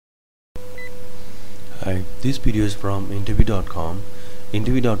Hi, this video is from interview.com.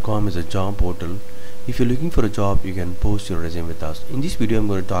 Interview.com is a job portal. If you're looking for a job, you can post your resume with us. In this video, I'm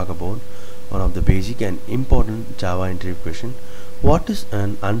going to talk about one of the basic and important Java interview question. What is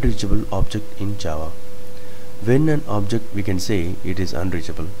an unreachable object in Java? When an object, we can say it is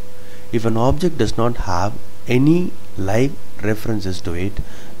unreachable. If an object does not have any live references to it,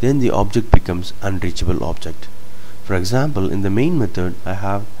 then the object becomes unreachable object. For example, in the main method, I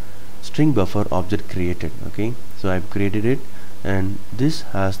have string buffer object created. Okay, so I've created it and this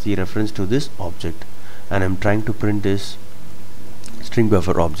has the reference to this object and I'm trying to print this string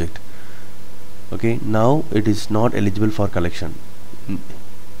buffer object. Okay, now it is not eligible for collection,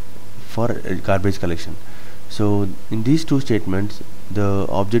 for garbage collection. So in these two statements the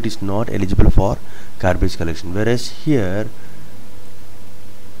object is not eligible for garbage collection, whereas here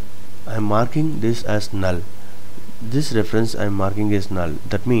I'm marking this as null. This reference I am marking as null.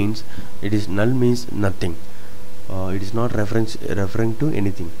 That means it is null, means nothing. It is not referring to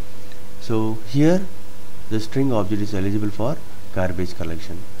anything. So here the string object is eligible for garbage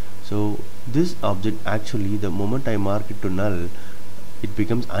collection. So this object, actually the moment I mark it to null, it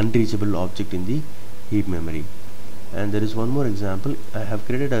becomes unreachable object in the heap memory. And there is one more example. I have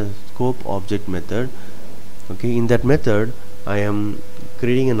created a scope object method. Okay, in that method I am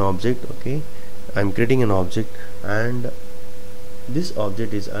creating an object. Okay, I'm creating an object and this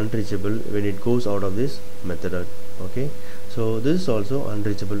object is unreachable when it goes out of this method. Okay, so this is also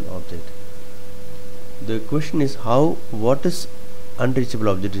unreachable object. The question is what is unreachable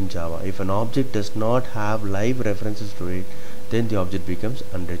object in Java? If an object does not have live references to it, then the object becomes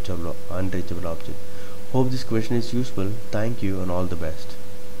unreachable object. Hope this question is useful. Thank you and all the best.